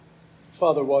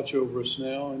Father, watch over us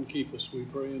now and keep us, we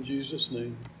pray in Jesus'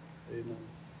 name. Amen.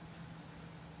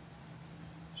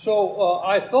 So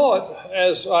I thought,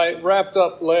 as I wrapped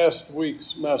up last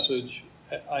week's message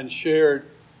and shared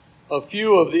a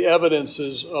few of the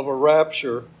evidences of a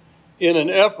rapture in an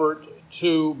effort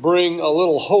to bring a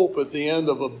little hope at the end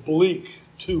of a bleak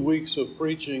 2 weeks of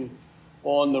preaching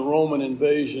on the Roman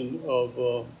invasion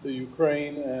of the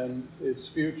Ukraine and its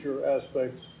future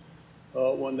aspects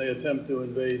when they attempt to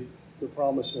invade the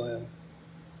Promised Land.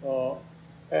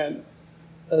 And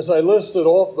as I listed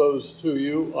off those to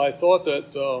you, I thought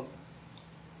that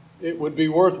it would be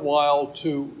worthwhile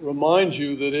to remind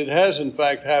you that it has in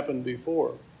fact happened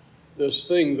before, this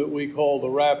thing that we call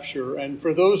the rapture. And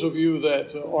for those of you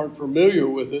that aren't familiar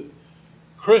with it,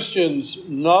 Christians,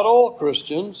 not all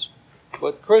Christians,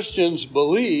 but Christians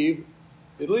believe,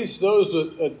 at least those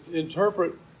that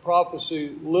interpret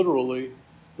prophecy literally,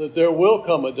 that there will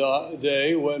come a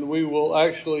day when we will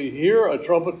actually hear a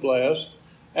trumpet blast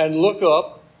and look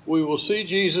up. We will see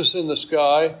Jesus in the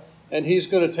sky, and he's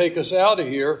going to take us out of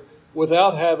here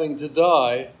without having to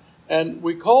die. And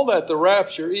we call that the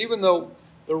rapture, even though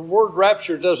the word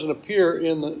rapture doesn't appear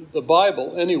in the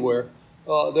Bible anywhere.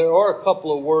 There are a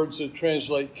couple of words that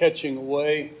translate catching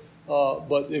away.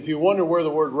 But if you wonder where the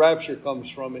word rapture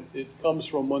comes from, it comes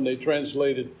from when they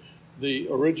translated the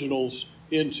originals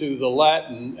into the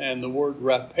Latin, and the word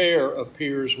rapere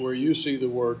appears where you see the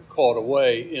word caught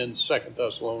away in 2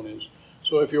 Thessalonians.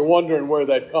 So if you're wondering where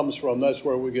that comes from, that's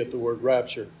where we get the word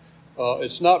rapture.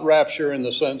 It's not rapture in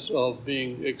the sense of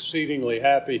being exceedingly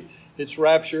happy. It's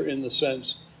rapture in the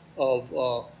sense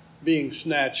of being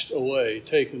snatched away,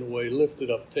 taken away,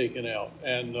 lifted up, taken out.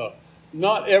 And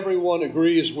not everyone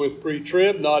agrees with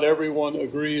pre-trib. Not everyone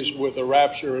agrees with a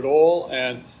rapture at all.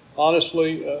 And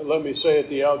honestly, let me say at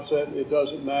the outset, it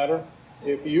doesn't matter.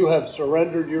 If you have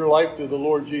surrendered your life to the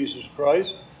Lord Jesus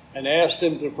Christ and asked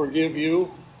him to forgive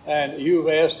you, and you've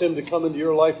asked him to come into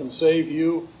your life and save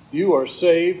you, you are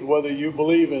saved, whether you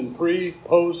believe in pre,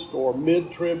 post, or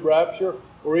mid-trib rapture,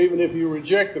 or even if you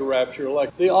reject the rapture.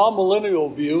 Like the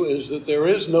amillennial view is that there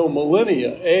is no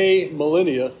millennia,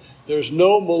 there's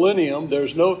no millennium,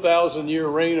 there's no 1,000-year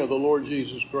reign of the Lord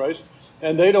Jesus Christ,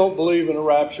 and they don't believe in a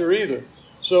rapture either.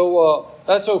 So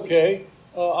that's okay.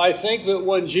 I think that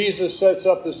when Jesus sets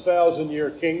up this 1,000-year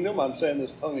kingdom, I'm saying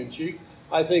this tongue-in-cheek,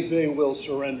 I think they will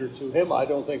surrender to him. I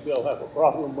don't think they'll have a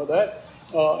problem with that.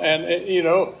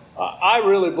 I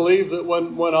really believe that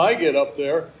when I get up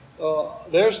there,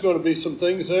 there's going to be some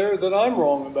things there that I'm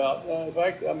wrong about. In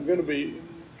fact, I'm going to be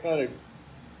kind of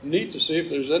neat to see if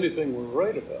there's anything we're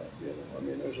right about.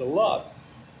 There's a lot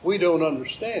we don't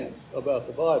understand about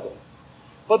the Bible.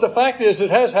 But the fact is, it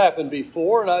has happened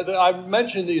before, and I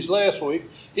mentioned these last week.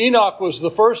 Enoch was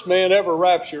the first man ever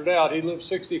raptured out. He lived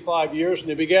 65 years, and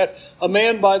he begat a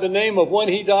man by the name of When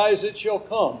He Dies, It Shall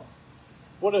Come.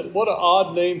 What an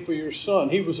odd name for your son.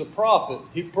 He was a prophet.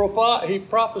 He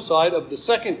prophesied of the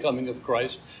second coming of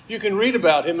Christ. You can read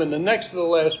about him in the next to the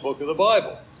last book of the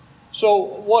Bible. So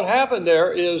what happened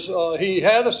there is he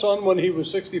had a son when he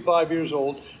was 65 years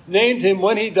old, named him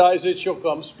When He Dies, It Shall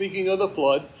Come, speaking of the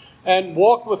flood, and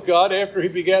walked with God after he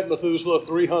begat Methuselah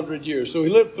 300 years. So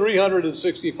he lived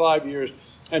 365 years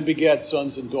and begat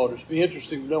sons and daughters. It'd be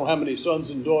interesting to know how many sons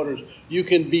and daughters you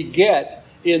can beget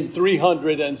in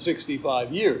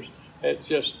 365 years.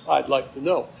 I'd like to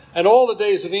know. And all the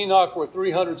days of Enoch were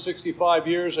 365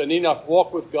 years, and Enoch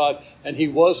walked with God, and he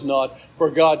was not, for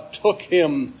God took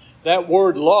him. That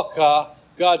word laka,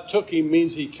 God took him,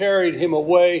 means he carried him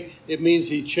away. It means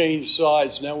he changed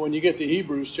sides. Now, when you get to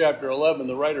Hebrews chapter 11,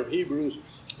 the writer of Hebrews,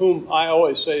 whom I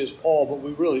always say is Paul, but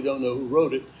we really don't know who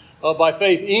wrote it, by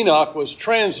faith Enoch was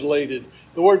translated.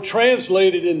 The word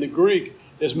translated in the Greek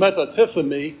is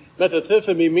metatithemi.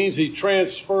 Metatithemi means he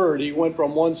transferred. He went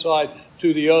from one side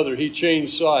to the other. He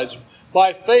changed sides.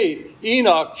 By faith,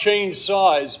 Enoch changed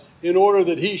sides in order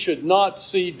that he should not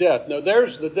see death. Now,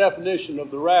 there's the definition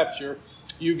of the rapture.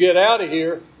 You get out of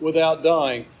here without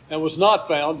dying, and was not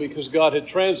found because God had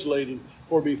translated.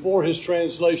 For before his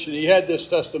translation, he had this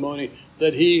testimony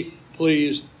that he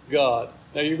pleased God.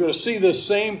 Now, you're going to see this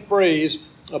same phrase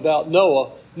about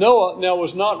Noah. Noah now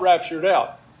was not raptured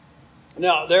out.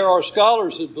 Now, there are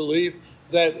scholars that believe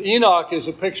that Enoch is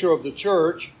a picture of the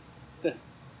church.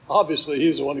 Obviously,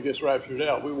 he's the one who gets raptured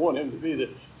out. We want him to be the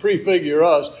prefigure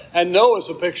us. And Noah's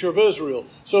a picture of Israel.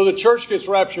 So the church gets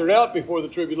raptured out before the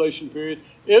tribulation period.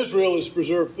 Israel is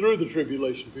preserved through the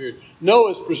tribulation period.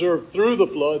 Noah is preserved through the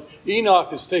flood.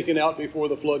 Enoch is taken out before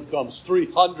the flood comes.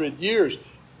 300 years,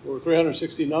 or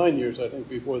 369 years, I think,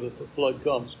 before the flood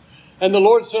comes. And the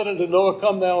Lord said unto Noah,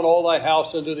 Come thou and all thy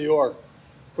house into the ark.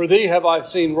 For thee have I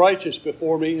seen righteous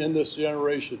before me in this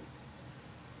generation.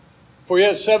 For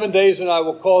yet 7 days, and I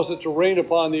will cause it to rain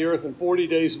upon the earth, and 40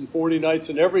 days and 40 nights,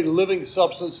 and every living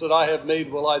substance that I have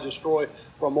made will I destroy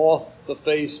from off the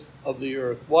face of the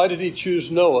earth. Why did he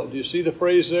choose Noah? Do you see the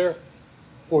phrase there?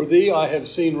 For thee I have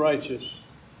seen righteous.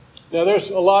 Now there's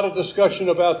a lot of discussion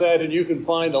about that, and you can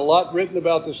find a lot written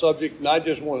about the subject, and I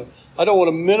don't want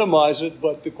to minimize it,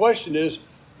 but the question is,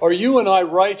 are you and I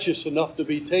righteous enough to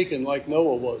be taken like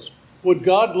Noah was? Would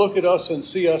God look at us and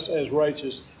see us as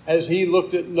righteous as he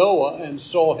looked at Noah and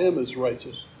saw him as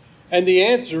righteous? And the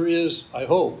answer is, I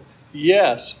hope,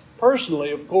 yes.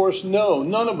 Personally, of course, no.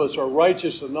 None of us are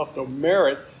righteous enough to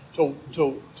merit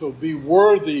to be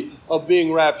worthy of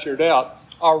being raptured out.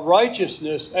 Our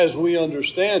righteousness, as we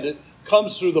understand it,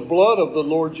 comes through the blood of the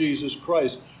Lord Jesus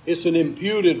Christ. It's an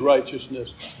imputed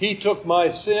righteousness. He took my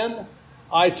sin,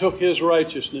 I took his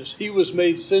righteousness. He was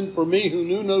made sin for me who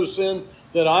knew no sin,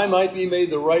 that I might be made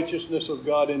the righteousness of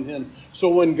God in him. So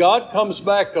when God comes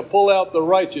back to pull out the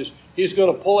righteous, he's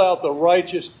going to pull out the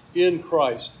righteous in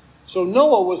Christ. So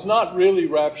Noah was not really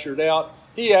raptured out.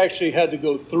 He actually had to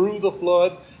go through the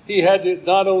flood. He had to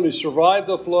not only survive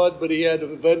the flood, but he had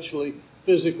to eventually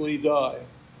physically die.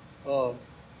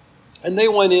 And they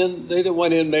went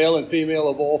in male and female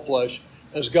of all flesh,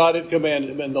 as God had commanded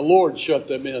him, and the Lord shut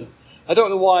them in. I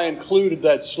don't know why I included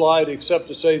that slide except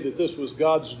to say that this was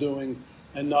God's doing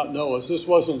and not Noah's. This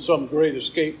wasn't some great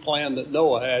escape plan that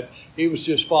Noah had. He was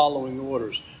just following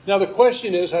orders. Now the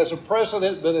question is, has a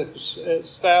precedent been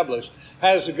established?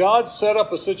 Has God set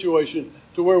up a situation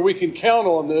to where we can count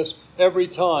on this every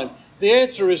time? The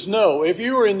answer is no. If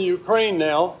you were in Ukraine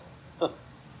now,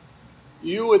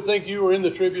 you would think you were in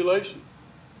the tribulation.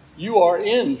 You are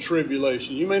in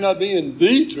tribulation. You may not be in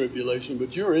the tribulation,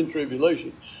 but you're in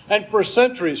tribulation. And for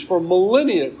centuries, for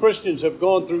millennia, Christians have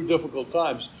gone through difficult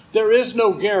times. There is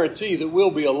no guarantee that we'll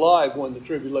be alive when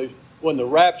the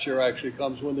rapture actually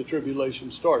comes, when the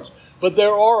tribulation starts. But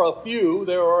there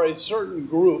are a certain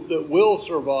group that will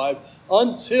survive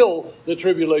until the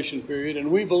tribulation period,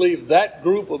 and we believe that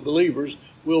group of believers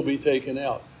will be taken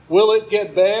out. Will it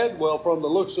get bad? Well, from the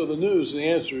looks of the news, the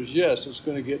answer is yes, it's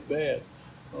going to get bad.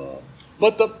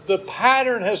 But the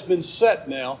pattern has been set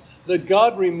now that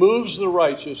God removes the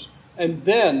righteous and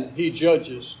then he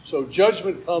judges. So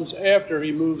judgment comes after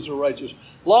he moves the righteous.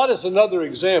 Lot is another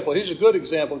example. He's a good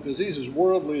example because he's as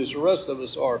worldly as the rest of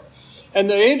us are. And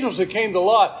the angels that came to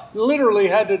Lot literally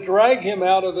had to drag him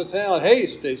out of the town.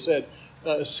 Haste, they said.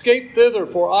 Escape thither,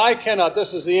 for I cannot,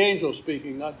 this is the angel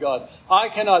speaking, not God, I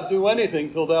cannot do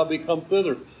anything till thou be come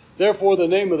thither. Therefore, the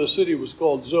name of the city was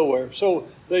called Zoar. So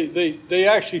they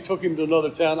actually took him to another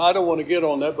town. I don't want to get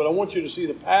on that, but I want you to see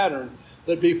the pattern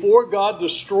that before God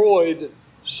destroyed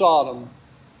Sodom,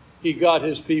 he got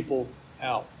his people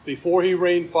out. Before he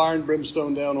rained fire and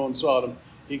brimstone down on Sodom,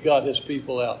 he got his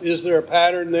people out. Is there a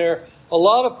pattern there? A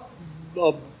lot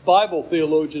of Bible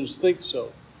theologians think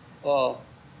so.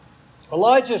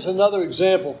 Elijah's another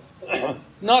example.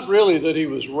 Not really that he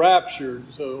was raptured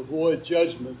to avoid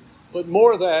judgment, but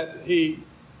more that he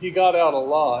got out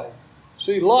alive.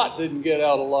 See, Lot didn't get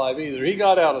out alive either. He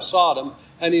got out of Sodom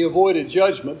and he avoided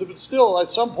judgment. But still,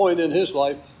 at some point in his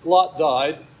life, Lot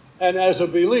died. And as a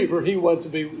believer, he went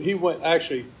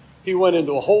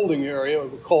into a holding area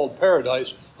called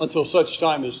paradise until such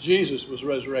time as Jesus was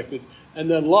resurrected. And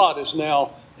then Lot is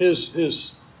now,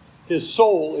 his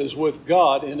soul is with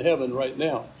God in heaven right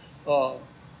now.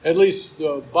 At least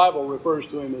the Bible refers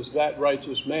to him as that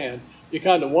righteous man. You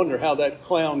kind of wonder how that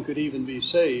clown could even be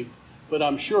saved. But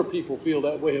I'm sure people feel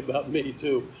that way about me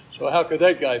too. So how could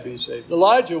that guy be saved?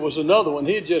 Elijah was another one.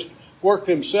 He had just worked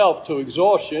himself to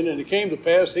exhaustion, and it came to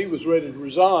pass he was ready to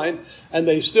resign. And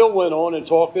they still went on and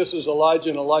talked. This is Elijah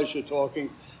and Elisha talking.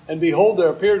 And behold, there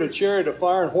appeared a chariot of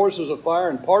fire and horses of fire,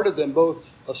 and parted them both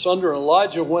asunder. And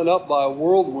Elijah went up by a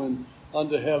whirlwind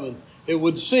unto heaven. It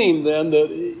would seem then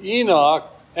that Enoch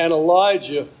and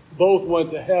Elijah both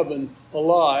went to heaven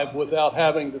alive without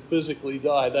having to physically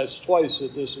die. That's twice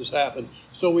that this has happened.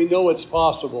 So we know it's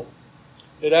possible.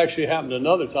 It actually happened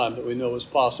another time that we know is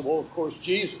possible. Of course,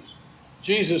 Jesus.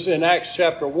 Jesus in Acts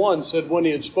chapter 1 said when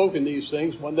he had spoken these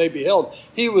things, when they beheld,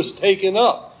 he was taken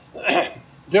up.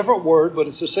 Different word, but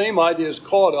it's the same idea as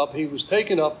caught up. He was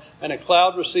taken up, and a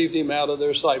cloud received him out of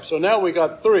their sight. So now we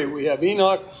got three. We have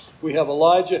Enoch, we have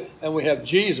Elijah, and we have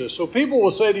Jesus. So people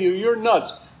will say to you, you're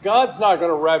nuts. God's not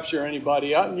going to rapture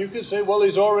anybody out. And you can say, well,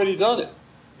 he's already done it.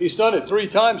 He's done it 3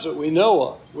 times that we know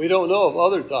of. We don't know of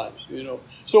other times,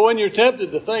 So when you're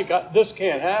tempted to think, this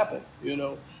can't happen,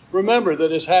 remember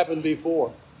that it's happened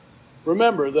before.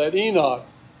 Remember that Enoch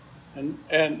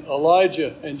and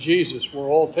Elijah and Jesus were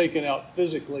all taken out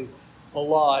physically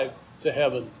alive to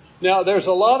heaven. Now, there's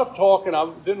a lot of talk, and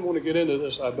I didn't want to get into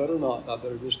this. I better not. I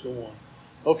better just go on.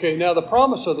 Okay, now the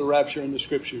promise of the rapture in the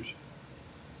Scriptures.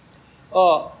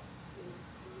 The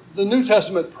New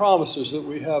Testament promises that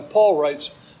we have, Paul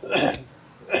writes,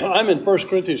 I'm in 1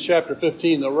 Corinthians chapter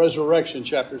 15, the resurrection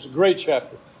chapter. It's a great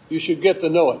chapter. You should get to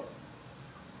know it,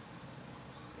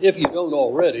 if you don't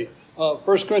already. 1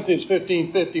 Corinthians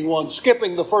 15:51,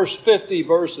 skipping the first 50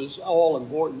 verses, all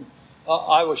important.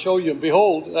 I will show you,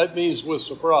 behold, that means with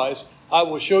surprise, I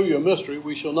will show you a mystery,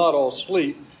 we shall not all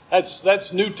sleep.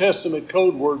 That's New Testament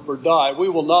code word for die. We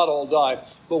will not all die,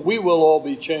 but we will all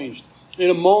be changed. In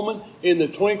a moment, in the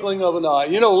twinkling of an eye.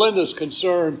 You know, Linda's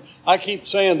concerned. I keep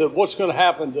saying that what's going to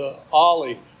happen to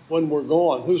Ollie when we're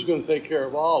gone? Who's going to take care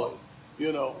of Ollie?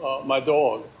 You know, my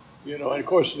dog. You know, and of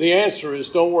course the answer is,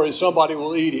 don't worry, somebody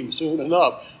will eat him soon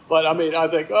enough. But I mean, I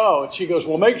think, oh, and she goes,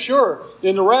 well, make sure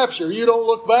in the rapture you don't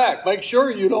look back. Make sure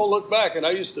you don't look back. And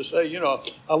I used to say, you know,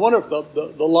 I wonder if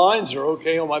the lines are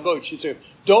okay on my boat. She'd say,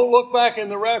 don't look back in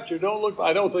the rapture. Don't look back.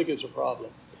 I don't think it's a problem.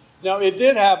 Now, it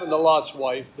did happen to Lot's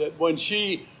wife that when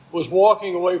she was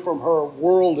walking away from her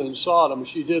world in Sodom,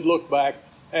 she did look back,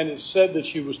 and it said that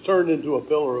she was turned into a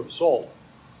pillar of salt.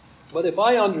 But if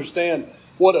I understand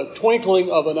what a twinkling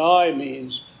of an eye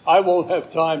means, I won't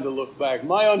have time to look back.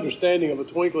 My understanding of a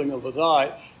twinkling of an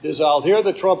eye is I'll hear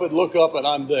the trumpet, look up, and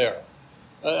I'm there.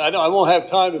 I won't have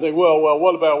time to think, well,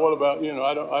 what about, you know,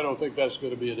 I don't think that's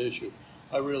going to be an issue.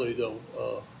 I really don't.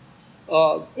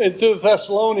 And to the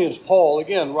Thessalonians, Paul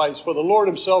again writes, for the Lord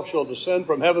himself shall descend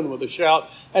from heaven with a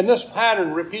shout. And this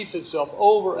pattern repeats itself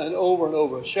over and over and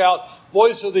over. A shout,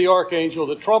 voice of the archangel,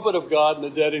 the trumpet of God, and the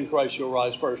dead in Christ shall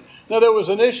rise first. Now there was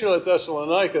an issue at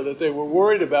Thessalonica that they were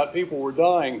worried about. People were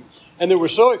dying. And they were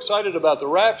so excited about the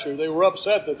rapture, they were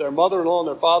upset that their mother-in-law and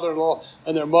their father-in-law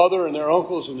and their mother and their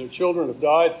uncles and their children have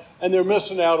died. And they're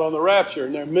missing out on the rapture,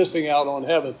 and they're missing out on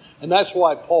heaven. And that's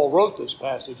why Paul wrote this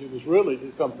passage. It was really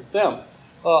to comfort them.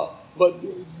 But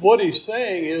what he's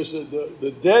saying is that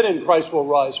the dead in Christ will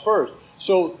rise first.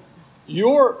 So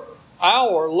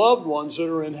our loved ones that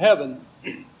are in heaven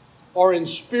are in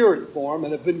spirit form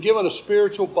and have been given a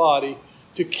spiritual body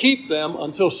to keep them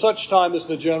until such time as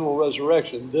the general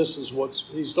resurrection. This is what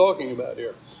he's talking about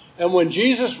here. And when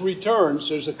Jesus returns,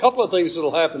 there's a couple of things that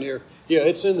will happen here. Yeah,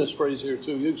 it's in this phrase here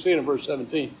too. You can see it in verse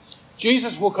 17.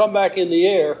 Jesus will come back in the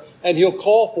air and he'll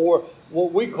call for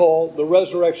what we call the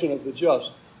resurrection of the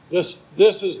just. This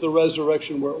is the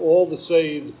resurrection where all the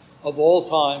saved of all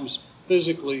times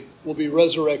physically will be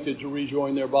resurrected to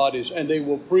rejoin their bodies, and they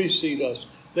will precede us.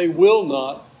 They will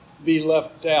not be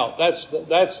left out. That's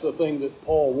the thing that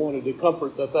Paul wanted to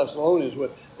comfort the Thessalonians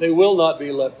with. They will not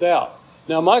be left out.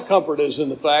 Now, my comfort is in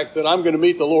the fact that I'm going to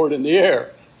meet the Lord in the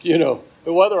air. You know,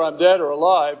 whether I'm dead or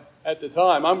alive at the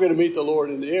time, I'm going to meet the Lord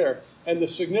in the air. And the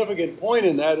significant point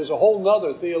in that is a whole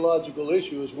nother theological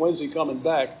issue, is when's he coming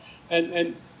back?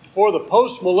 And for the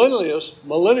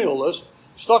post-millennialist,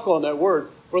 stuck on that word,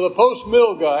 for the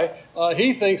post-mill guy,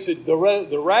 he thinks that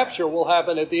the rapture will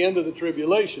happen at the end of the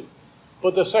tribulation.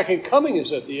 But the second coming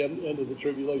is at the end of the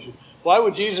tribulation. Why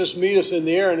would Jesus meet us in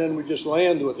the air and then we just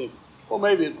land with him? Well,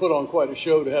 maybe it'd put on quite a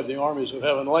show to have the armies of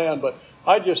heaven land, but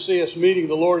I just see us meeting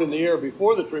the Lord in the air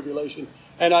before the tribulation,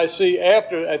 and I see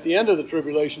at the end of the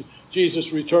tribulation,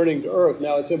 Jesus returning to earth.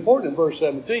 Now, it's important in verse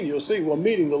 17, you'll see we're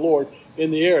meeting the Lord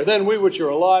in the air. Then we which are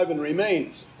alive and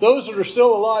remain, those that are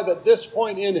still alive at this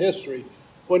point in history,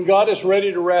 when God is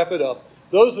ready to wrap it up,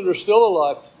 those that are still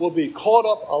alive will be caught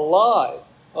up alive.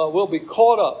 Will be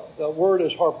caught up. The word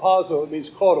is harpazo. It means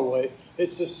caught away.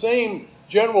 It's the same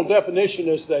general definition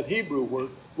as that Hebrew word.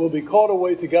 Will be caught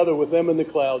away together with them in the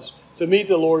clouds to meet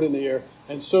the Lord in the air,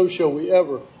 and so shall we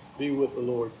ever be with the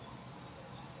Lord.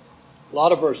 A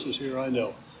lot of verses here, I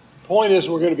know. The point is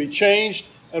we're going to be changed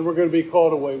and we're going to be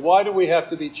caught away. Why do we have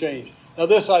to be changed? Now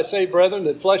this I say, brethren,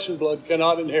 that flesh and blood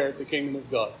cannot inherit the kingdom of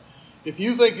God. If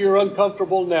you think you're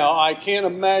uncomfortable now, I can't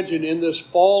imagine in this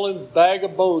fallen bag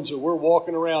of bones that we're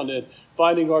walking around in,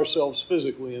 finding ourselves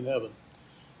physically in heaven.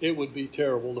 It would be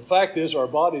terrible. The fact is our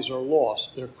bodies are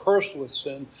lost. They're cursed with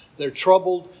sin. They're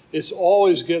troubled. It's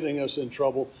always getting us in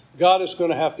trouble. God is going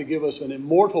to have to give us an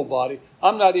immortal body.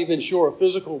 I'm not even sure a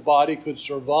physical body could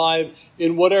survive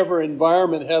in whatever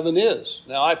environment heaven is.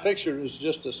 Now, I picture it as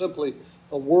just simply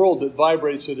a world that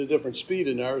vibrates at a different speed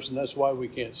than ours, and that's why we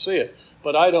can't see it.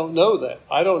 But I don't know that.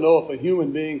 I don't know if a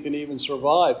human being can even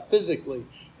survive physically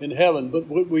in heaven. But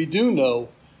what we do know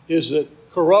is that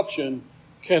corruption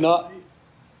cannot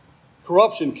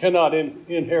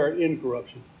inherit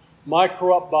incorruption. My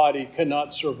corrupt body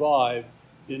cannot survive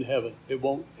in heaven. It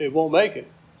won't make it.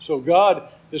 So God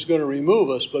is going to remove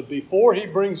us, but before he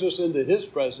brings us into his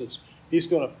presence, he's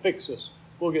going to fix us.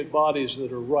 We'll get bodies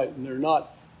that are right, and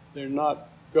they're not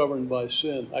governed by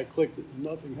sin. I clicked it and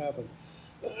nothing happened.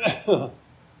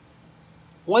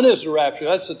 When is the rapture?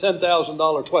 That's the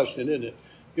 $10,000 question, isn't it?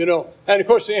 You know, and of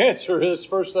course the answer is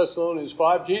 1 Thessalonians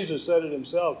 5. Jesus said it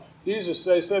himself. They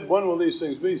said, when will these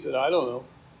things be? He said, I don't know.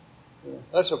 Yeah,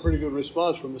 that's a pretty good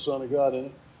response from the Son of God, isn't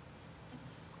it?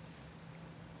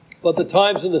 But the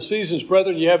times and the seasons,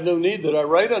 brethren, ye have no need that I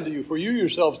write unto you, for you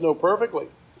yourselves know perfectly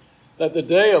that the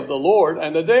day of the Lord,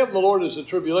 and the day of the Lord is the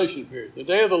tribulation period. The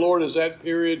day of the Lord is that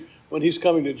period when he's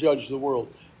coming to judge the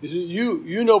world.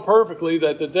 You know perfectly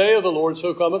that the day of the Lord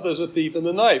so cometh as a thief in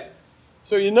the night.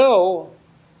 So you know,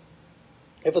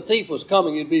 if a thief was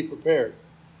coming, you'd be prepared.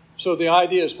 So the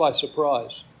idea is by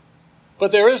surprise.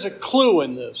 But there is a clue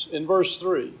in this, in verse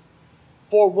 3.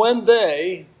 For when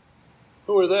they,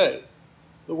 who are they?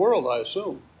 The world, I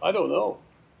assume. I don't know.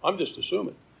 I'm just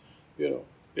assuming. You know,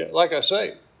 yeah, like I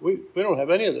say, we don't have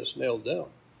any of this nailed down.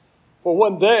 For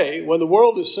when the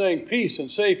world is saying peace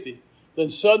and safety, then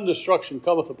sudden destruction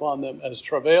cometh upon them as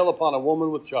travail upon a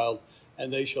woman with child,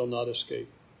 and they shall not escape.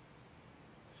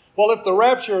 Well, if the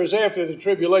rapture is after the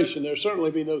tribulation, there'll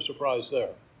certainly be no surprise there,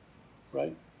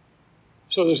 right?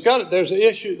 So there's an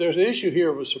issue here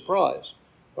of a surprise,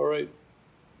 all right?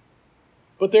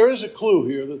 But there is a clue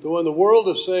here that when the world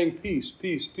is saying peace,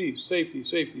 peace, peace, safety,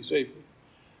 safety, safety.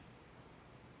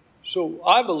 So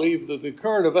I believe that the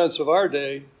current events of our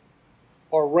day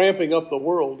are ramping up the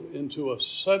world into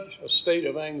such a state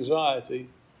of anxiety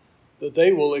that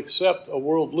they will accept a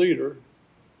world leader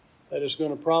that is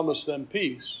going to promise them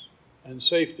peace and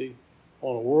safety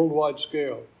on a worldwide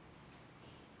scale.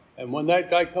 And when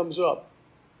that guy comes up,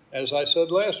 as I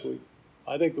said last week,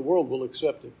 I think the world will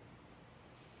accept it.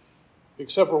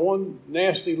 Except for one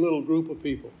nasty little group of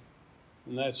people,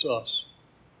 and that's us.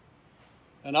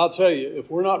 And I'll tell you, if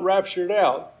we're not raptured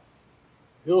out,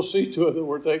 he'll see to it that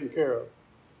we're taken care of,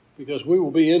 because we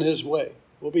will be in his way.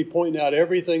 We'll be pointing out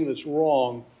everything that's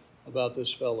wrong about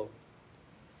this fellow.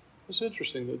 It's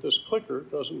interesting that this clicker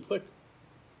doesn't click,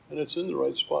 and it's in the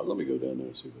right spot. Let me go down there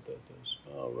and see what that does.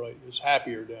 All right, it's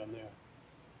happier down there.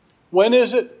 When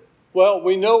is it? Well,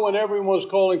 we know when everyone's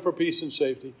calling for peace and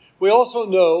safety. We also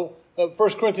know 1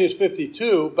 Corinthians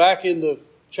 52, back into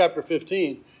chapter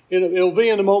 15, it'll be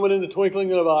in the moment, in the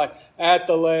twinkling of an eye, at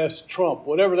the last trump.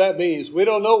 Whatever that means. We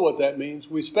don't know what that means.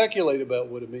 We speculate about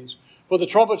what it means. For the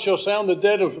trumpet shall sound, the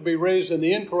dead shall be raised, and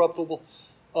the incorruptible.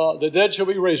 The dead shall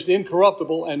be raised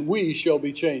incorruptible, and we shall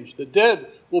be changed. The dead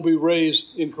will be raised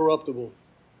incorruptible.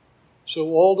 So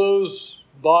all those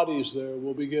bodies there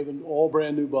will be given all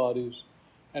brand new bodies,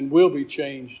 and will be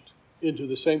changed into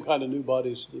the same kind of new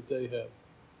bodies that they have.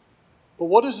 But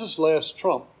what is this last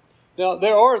trump? Now,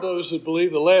 there are those that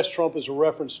believe the last trump is a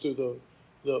reference to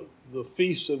the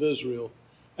feasts of Israel.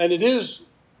 And it is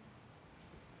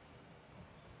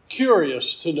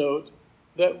curious to note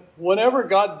that whenever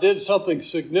God did something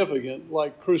significant,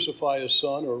 like crucify his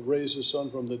son or raise his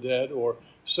son from the dead or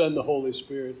send the Holy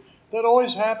Spirit, that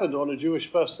always happened on a Jewish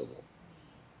festival.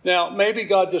 Now, maybe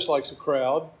God just likes a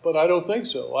crowd, but I don't think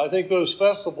so. I think those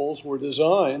festivals were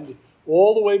designed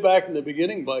all the way back in the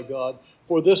beginning by God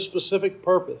for this specific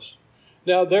purpose.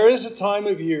 Now, there is a time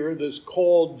of year that's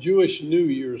called Jewish New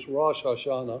Year's, Rosh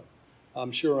Hashanah.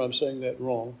 I'm sure I'm saying that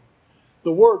wrong.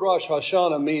 The word Rosh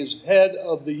Hashanah means head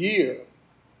of the year,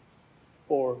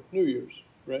 or New Year's,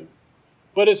 right?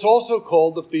 But it's also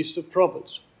called the Feast of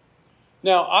Trumpets.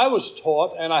 Now, I was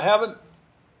taught, and I haven't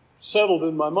settled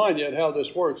in my mind yet how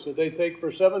this works, that they take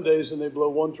for 7 days and they blow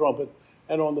one trumpet,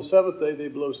 and on the seventh day they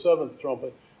blow seventh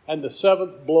trumpet, and the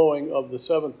seventh blowing of the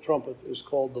seventh trumpet is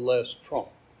called the last trump.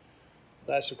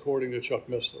 That's according to Chuck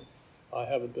Missler. I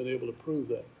haven't been able to prove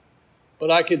that.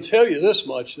 But I can tell you this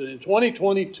much, that in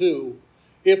 2022,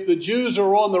 if the Jews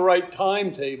are on the right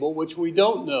timetable, which we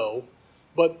don't know,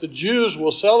 but the Jews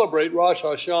will celebrate Rosh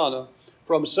Hashanah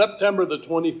from September the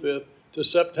 25th to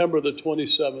September the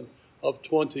 27th of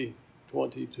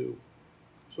 2022.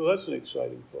 So that's an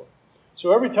exciting thought.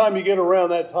 So every time you get around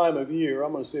that time of year,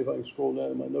 I'm going to see if I can scroll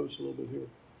down in my notes a little bit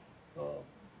here.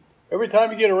 Every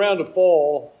time you get around to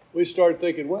fall, we start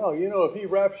thinking, well, you know, if he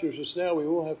raptures us now, we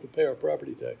won't have to pay our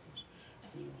property taxes.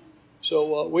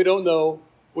 So we don't know.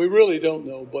 We really don't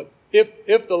know. But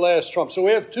if the last trump. So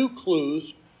we have two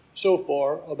clues so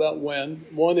far about when.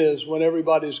 One is when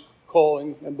everybody's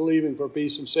calling and believing for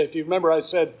peace and safety. Remember I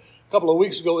said a couple of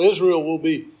weeks ago, Israel will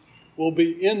be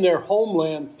in their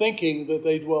homeland thinking that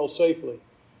they dwell safely.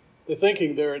 They're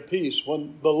thinking they're at peace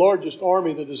when the largest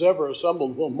army that has ever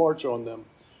assembled will march on them.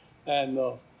 And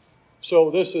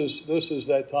So this is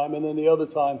that time. And then the other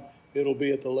time, it'll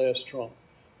be at the last trump.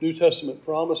 New Testament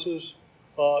promises.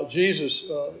 Jesus,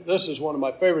 this is one of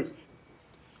my favorites.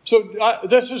 So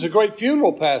this is a great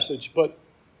funeral passage, but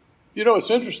you know, it's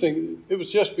interesting. It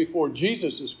was just before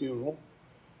Jesus' funeral,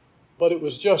 but it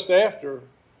was just after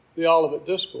the Olivet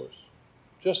Discourse,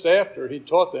 just after he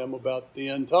taught them about the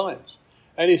end times.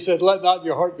 And he said, let not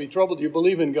your heart be troubled. You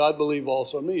believe in God, believe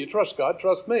also in me. You trust God,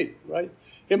 trust me, right?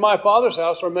 In my Father's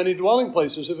house are many dwelling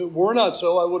places. If it were not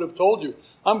so, I would have told you.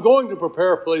 I'm going to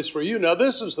prepare a place for you. Now,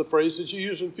 this is the phrase that you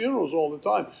use in funerals all the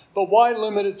time. But why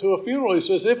limit it to a funeral? He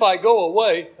says, if I go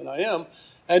away, and I am,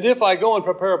 and if I go and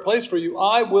prepare a place for you,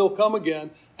 I will come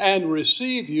again and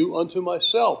receive you unto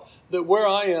myself, that where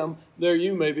I am, there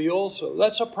you may be also.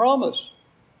 That's a promise.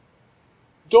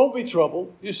 Don't be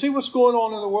troubled. You see what's going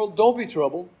on in the world? Don't be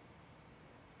troubled.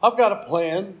 I've got a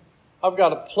plan. I've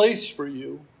got a place for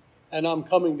you, and I'm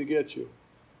coming to get you.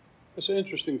 That's an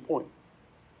interesting point.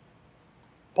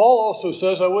 Paul also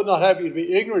says, I would not have you to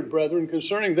be ignorant, brethren,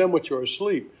 concerning them which are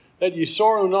asleep, that ye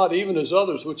sorrow not even as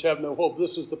others which have no hope.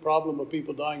 This is the problem of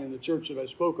people dying in the church that I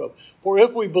spoke of. For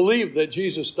if we believe that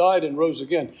Jesus died and rose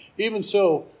again, even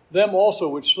so, them also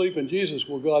which sleep in Jesus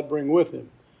will God bring with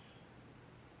him.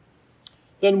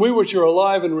 Then we which are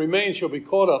alive and remain shall be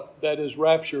caught up, that is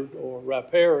raptured, or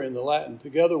rapere in the Latin,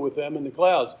 together with them in the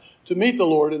clouds, to meet the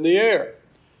Lord in the air.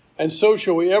 And so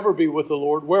shall we ever be with the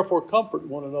Lord. Wherefore comfort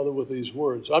one another with these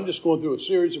words. I'm just going through a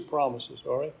series of promises,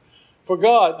 all right? For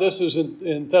God, this is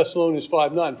in Thessalonians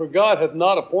 5:9, for God hath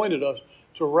not appointed us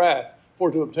to wrath,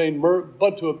 but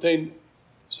to obtain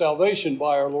salvation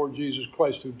by our Lord Jesus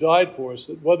Christ, who died for us,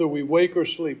 that whether we wake or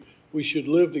sleep, we should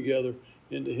live together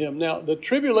into him. Now, the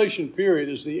tribulation period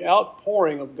is the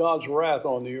outpouring of God's wrath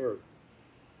on the earth.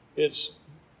 It's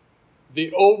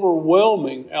the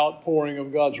overwhelming outpouring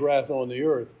of God's wrath on the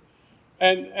earth.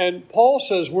 And Paul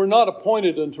says we're not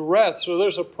appointed unto wrath, so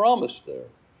there's a promise there.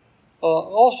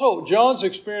 Also, John's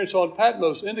experience on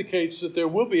Patmos indicates that there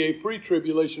will be a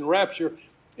pre-tribulation rapture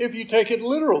if you take it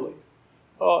literally.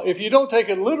 If you don't take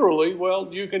it literally, well,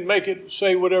 you can make it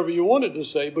say whatever you want it to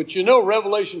say. But you know,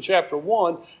 Revelation chapter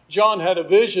 1, John had a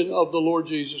vision of the Lord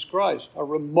Jesus Christ, a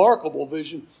remarkable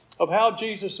vision of how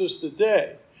Jesus is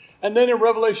today. And then in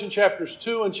Revelation chapters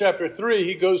 2 and chapter 3,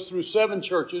 he goes through 7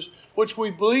 churches, which we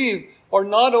believe are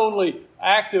not only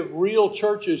active, real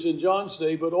churches in John's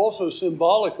day, but also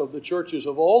symbolic of the churches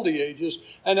of all the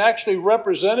ages, and actually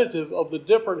representative of the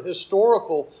different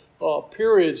historical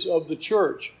periods of the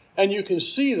church. And you can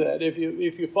see that if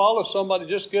you follow somebody,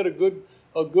 just get a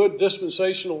good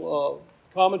dispensational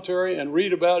commentary and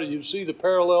read about it. You see the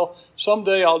parallel.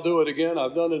 Someday I'll do it again.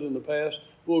 I've done it in the past.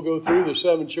 We'll go through the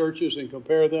 7 churches and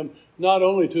compare them not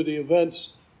only to the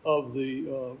events of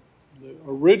the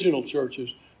original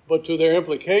churches, but to their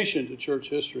implication to church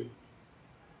history.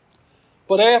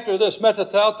 But after this,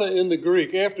 metatauta in the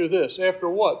Greek, after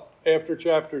what? After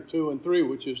chapter 2 and 3,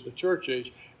 which is the church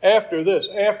age. After this,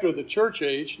 after the church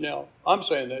age, now, I'm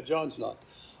saying that, John's not.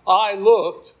 I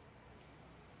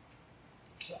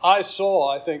saw,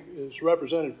 I think it's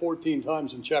represented 14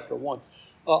 times in chapter 1.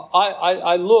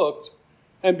 I looked,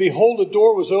 and behold, a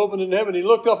door was opened in heaven. He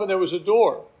looked up, and there was a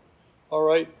door. All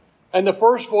right? And the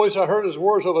first voice I heard is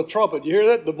words of a trumpet. You hear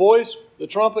that? The voice, the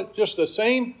trumpet, just the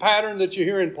same pattern that you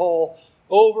hear in Paul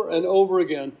over and over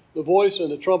again. The voice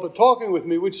and the trumpet talking with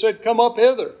me, which said, come up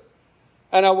hither,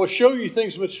 and I will show you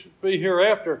things which be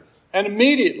hereafter. And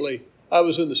immediately I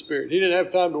was in the Spirit. He didn't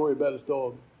have time to worry about his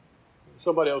dog.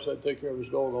 Somebody else had to take care of his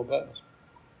dog on Patmos.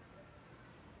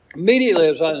 Immediately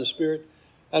I was in the Spirit,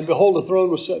 and behold, a throne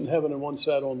was set in heaven, and one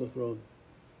sat on the throne.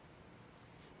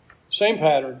 Same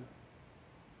pattern.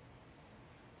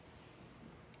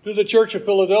 To the church of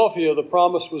Philadelphia, the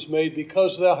promise was made,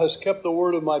 because thou hast kept the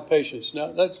word of my patience.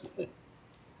 Now, that's...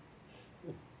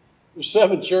 There's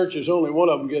 7 churches, only one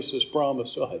of them gets this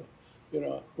promise. So,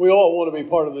 we all want to be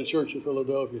part of the church of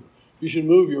Philadelphia. You should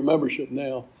move your membership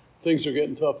now. Things are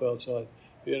getting tough outside.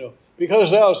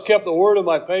 Because thou hast kept the word of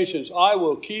my patience, I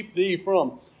will keep thee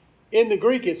from. In the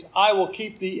Greek, it's I will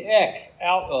keep thee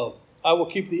out of. I will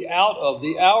keep thee out of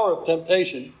the hour of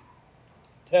temptation,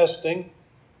 testing.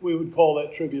 We would call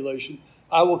that tribulation.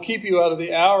 I will keep you out of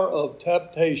the hour of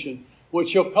temptation, which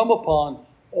shall come upon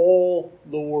all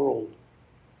the world.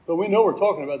 But we know we're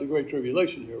talking about the Great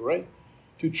Tribulation here, right?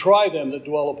 To try them that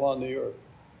dwell upon the earth.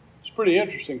 It's a pretty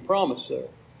interesting promise there.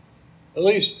 At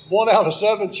least 1 out of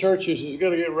 7 churches is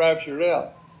going to get raptured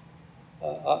out.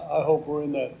 I hope we're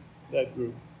in that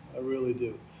group. I really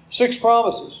do. 6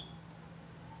 promises.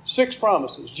 6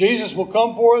 promises. Jesus will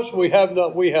come for us. We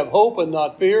have hope and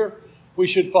not fear. We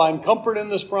should find comfort in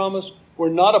this promise. We're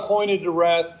not appointed to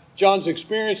wrath. John's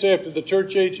experience after the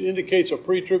church age indicates a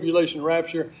pre-tribulation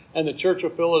rapture, and the Church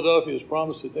of Philadelphia has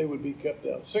promised that they would be kept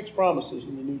out. 6 promises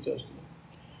in the New Testament.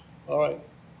 All right.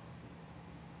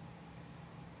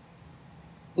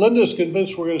 Linda's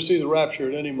convinced we're going to see the rapture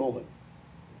at any moment.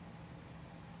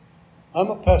 I'm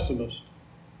a pessimist.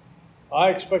 I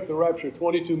expect the rapture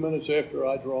 22 minutes after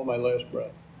I draw my last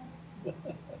breath.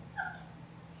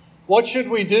 What should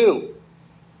we do?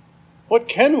 What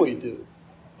can we do?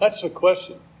 That's the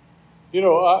question. You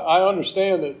know, I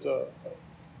understand that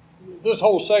this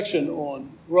whole section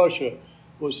on Russia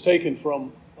was taken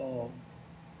from,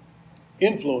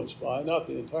 influenced by, not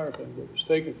the entire thing, but it was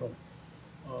taken from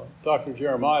Dr.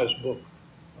 Jeremiah's book.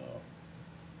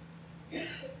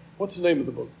 What's the name of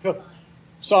the book? The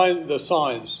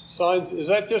Signs. Signs, is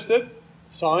that just it?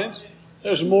 Signs?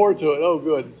 There's more to it. Oh,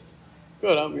 good.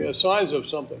 Good. Signs of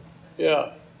something.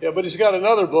 Yeah. Yeah, but he's got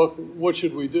another book, What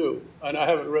Should We Do? And I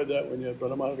haven't read that one yet,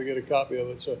 but I'm going to have to get a copy of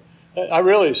it. So I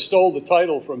really stole the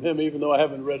title from him, even though I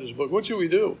haven't read his book. What should we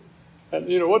do? And,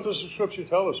 you know, what does the Scripture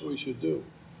tell us we should do?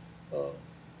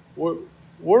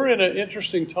 We're in an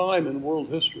interesting time in world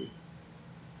history.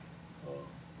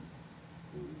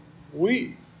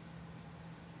 We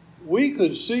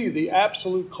could see the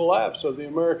absolute collapse of the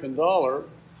American dollar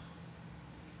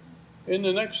in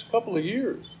the next couple of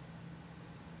years.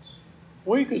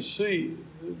 We could see,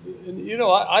 you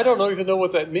know, I don't even know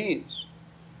what that means.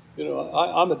 You know,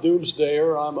 I'm a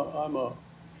doomsdayer. I'm a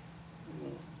you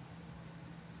know,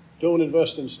 don't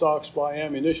invest in stocks, buy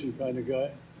ammunition kind of guy.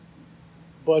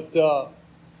 But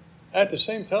at the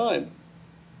same time,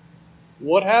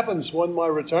 what happens when my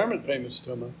retirement payments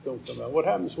don't come out? What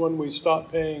happens when we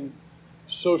stop paying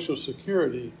Social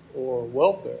Security or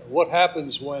welfare? What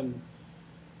happens when,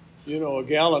 you know, a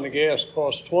gallon of gas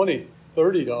costs $20,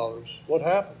 $30? What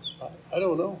happens? I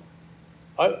don't know.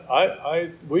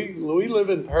 We live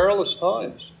in perilous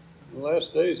times. In the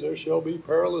last days there shall be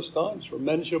perilous times, for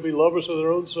men shall be lovers of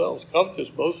their own selves, covetous,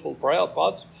 boastful, proud.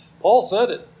 Paul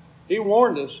said it. He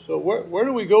warned us. So where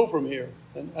do we go from here?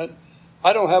 And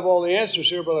I don't have all the answers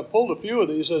here, but I pulled a few of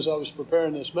these as I was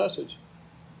preparing this message.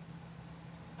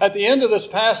 At the end of this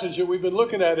passage that we've been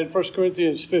looking at in 1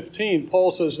 Corinthians 15,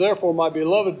 Paul says, "Therefore, my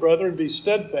beloved brethren, be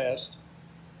steadfast,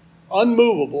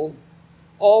 unmovable,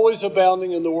 always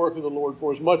abounding in the work of the Lord,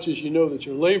 for as much as you know that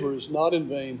your labor is not in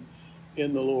vain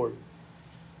in the Lord."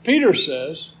 Peter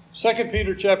says, 2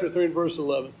 Peter chapter 3 and verse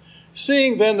 11,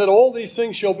 "Seeing then that all these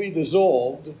things shall be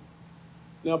dissolved."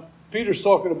 Now, Peter's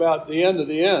talking about the end of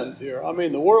the end here. I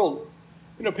mean, the world,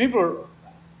 you know, people are,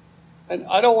 and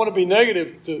I don't want to be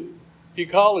negative to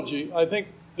ecology. I think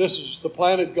this is the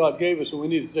planet God gave us and we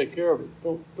need to take care of it.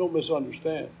 Don't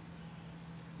misunderstand.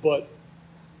 But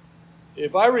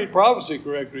if I read prophecy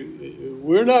correctly,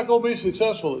 we're not going to be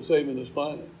successful at saving this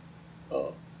planet.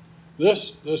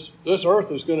 This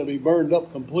earth is going to be burned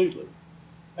up completely.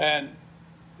 And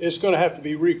it's going to have to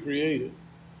be recreated.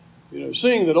 You know,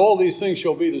 seeing that all these things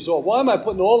shall be dissolved. Why am I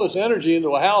putting all this energy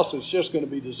into a house that's just going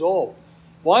to be dissolved?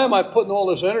 Why am I putting all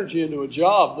this energy into a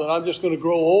job that I'm just going to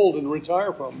grow old and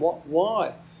retire from?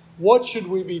 Why? What should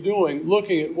we be doing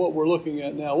looking at what we're looking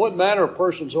at now? What manner of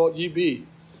persons ought ye be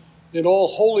in all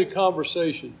holy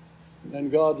conversation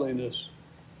and godliness?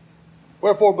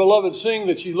 Wherefore, beloved, seeing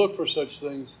that ye look for such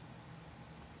things,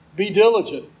 be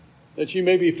diligent that ye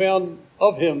may be found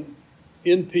of him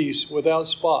in peace, without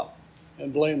spot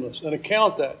and blameless, and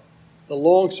account that the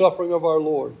long suffering of our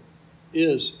Lord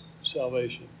is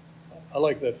salvation. I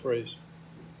like that phrase.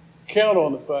 Count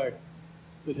on the fact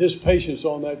that his patience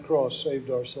on that cross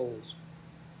saved our souls.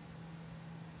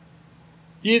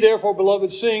 Ye therefore,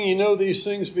 beloved, seeing ye know these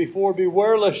things before,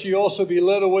 beware lest ye also be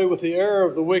led away with the error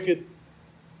of the wicked,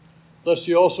 lest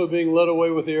ye also being led away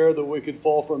with the error of the wicked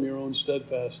fall from your own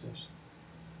steadfastness,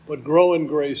 but grow in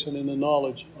grace and in the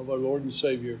knowledge of our Lord and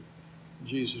Savior,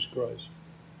 Jesus Christ.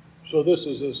 So this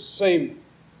is the same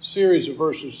series of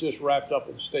verses just wrapped up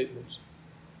in statements.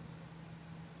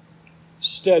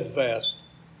 Steadfast.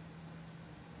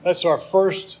 That's our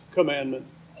first commandment.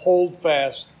 Hold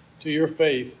fast to your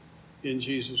faith in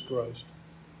Jesus Christ.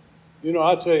 You know,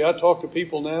 I tell you, I talk to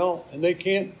people now, and they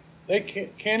can't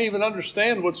even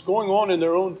understand what's going on in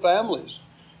their own families.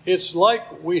 It's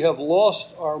like we have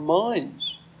lost our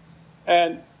minds.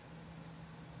 And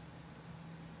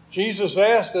Jesus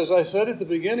asked, as I said at the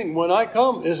beginning, when I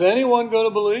come, is anyone going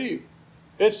to believe?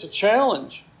 It's a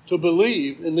challenge to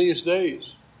believe in these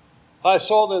days. I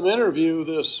saw them interview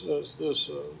this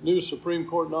new Supreme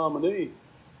Court nominee,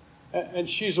 and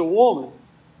she's a woman.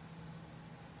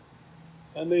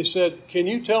 And they said, "Can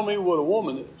you tell me what a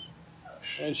woman is?"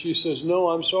 And she says, "No,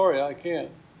 I'm sorry, I can't.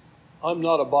 I'm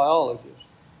not a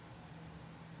biologist."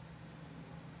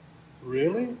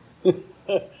 Really? You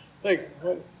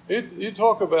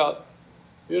talk about,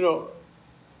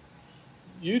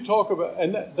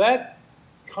 and that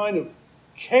kind of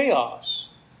chaos,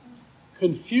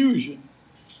 confusion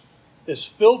is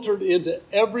filtered into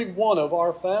every one of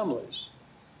our families.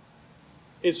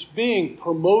 It's being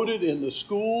promoted in the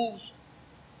schools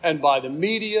and by the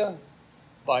media,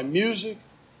 by music.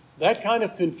 That kind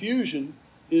of confusion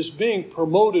is being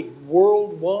promoted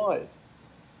worldwide,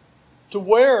 to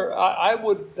where I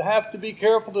would have to be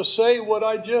careful to say what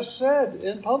I just said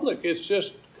in public. It's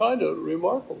just kind of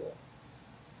remarkable.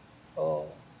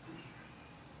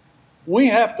 We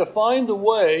have to find a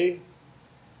way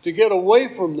to get away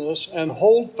from this and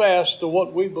hold fast to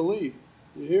what we believe.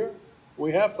 You hear?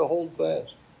 We have to hold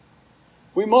fast.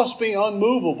 We must be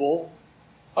unmovable.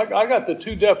 I got the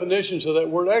two definitions of that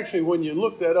word. Actually, when you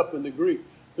look that up in the Greek,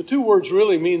 the two words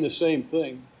really mean the same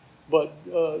thing. But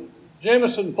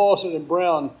Jamieson, Fawcett, and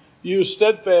Brown use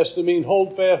steadfast to mean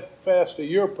hold fast to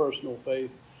your personal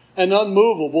faith, and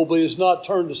unmovable but is not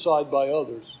turned aside by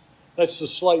others. That's the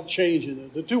slight change in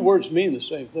it. The two words mean the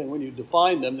same thing. When you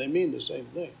define them, they mean the same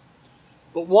thing.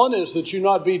 But one is that you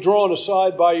not be drawn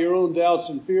aside by your own doubts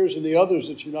and fears, and the other is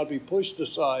that you not be pushed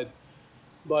aside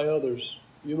by others.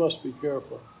 You must be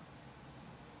careful.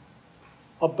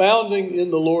 Abounding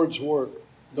in the Lord's work.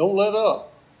 Don't let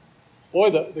up. Boy,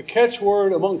 the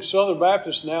catchword among Southern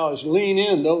Baptists now is lean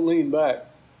in, don't lean back.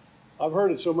 I've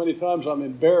heard it so many times I'm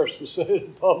embarrassed to say it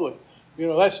in public.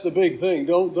 That's the big thing.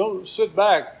 Don't sit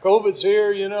back. COVID's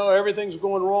here, everything's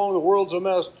going wrong, the world's a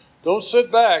mess. Don't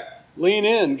sit back. Lean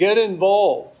in, get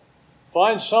involved.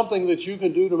 Find something that you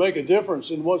can do to make a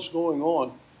difference in what's going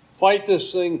on. Fight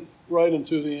this thing right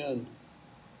into the end.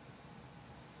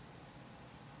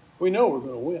 We know we're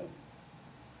going to win,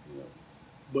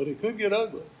 but it could get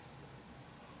ugly.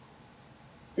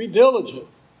 Be diligent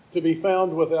to be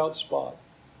found without spot.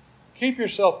 Keep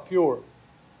yourself pure.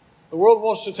 The world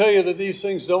wants to tell you that these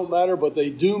things don't matter, but they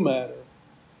do matter.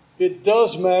 It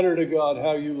does matter to God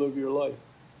how you live your life.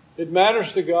 It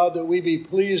matters to God that we be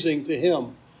pleasing to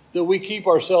Him, that we keep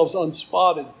ourselves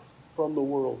unspotted from the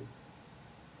world.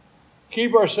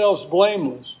 Keep ourselves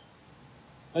blameless.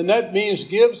 And that means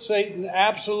give Satan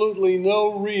absolutely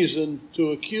no reason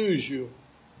to accuse you.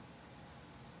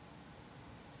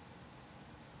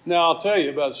 Now, I'll tell you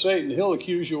about Satan. He'll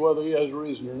accuse you whether he has a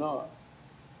reason or not.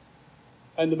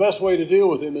 And the best way to deal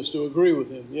with him is to agree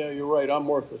with him. Yeah, you're right, I'm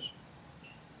worthless.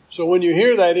 So when you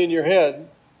hear that in your head,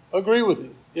 agree with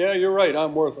him. Yeah, you're right,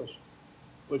 I'm worthless.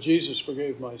 But Jesus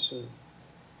forgave my sin,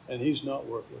 and He's not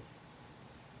worthless.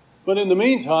 But in the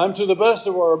meantime, to the best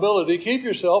of our ability, keep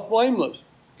yourself blameless.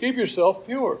 Keep yourself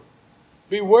pure.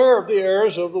 Beware of the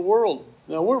errors of the world.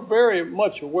 Now, we're very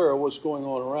much aware of what's going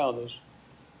on around us,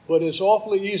 but it's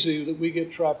awfully easy that we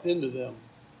get trapped into them.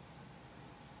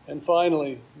 And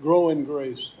finally, grow in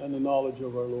grace and the knowledge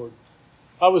of our Lord.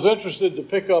 I was interested to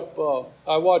pick up,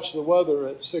 I watch the weather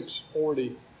at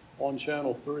 6:40 on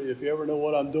Channel 3. If you ever know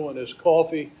what I'm doing, it's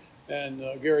coffee and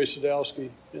Gary Sadowski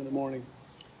in the morning.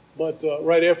 But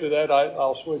right after that,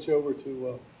 I'll switch over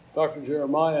to Dr.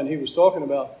 Jeremiah, and he was talking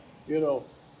about,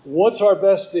 what's our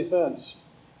best defense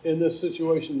in this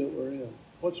situation that we're in?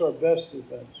 What's our best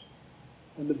defense?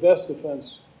 And the best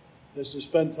defense is to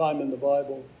spend time in the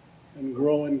Bible and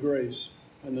grow in grace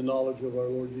and the knowledge of our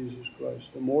Lord Jesus Christ.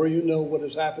 The more you know what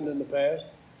has happened in the past,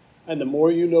 and the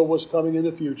more you know what's coming in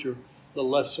the future, the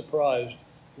less surprised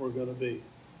we're going to be,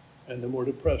 and the more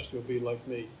depressed you'll be like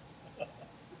me.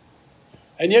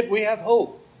 And yet we have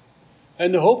hope.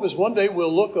 And the hope is one day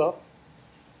we'll look up,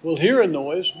 we'll hear a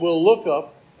noise, we'll look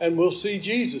up, and we'll see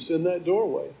Jesus in that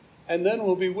doorway. And then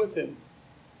we'll be with Him.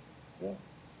 Yeah.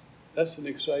 That's an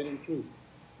exciting truth.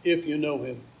 If you know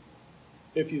Him.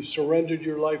 If you've surrendered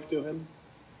your life to Him,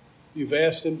 you've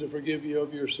asked Him to forgive you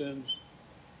of your sins,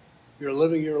 you're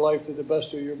living your life to the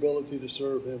best of your ability to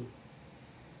serve Him,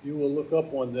 you will look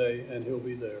up one day and He'll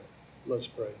be there. Let's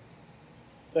pray.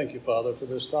 Thank you, Father, for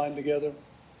this time together.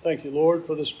 Thank you, Lord,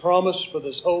 for this promise, for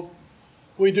this hope.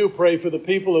 We do pray for the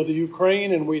people of the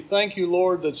Ukraine, and we thank you,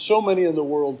 Lord, that so many in the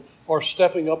world are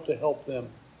stepping up to help them.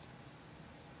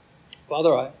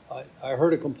 Father, I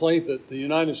heard a complaint that the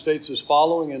United States is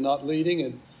following and not leading,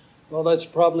 and, well, that's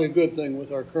probably a good thing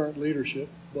with our current leadership.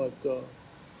 But,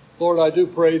 Lord, I do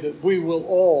pray that we will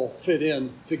all fit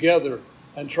in together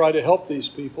and try to help these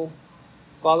people.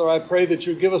 Father, I pray that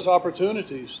you give us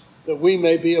opportunities that we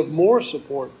may be of more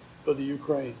support for the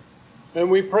Ukraine.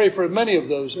 And we pray for many of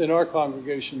those in our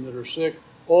congregation that are sick,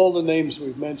 all the names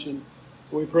we've mentioned.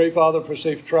 We pray, Father, for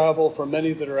safe travel for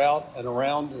many that are out and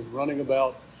around and running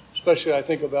about. Especially I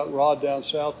think about Rod down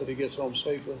south, that he gets home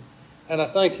safely. And I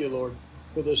thank you, Lord,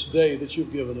 for this day that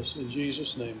you've given us. In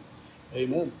Jesus' name,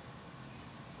 amen.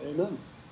 Amen.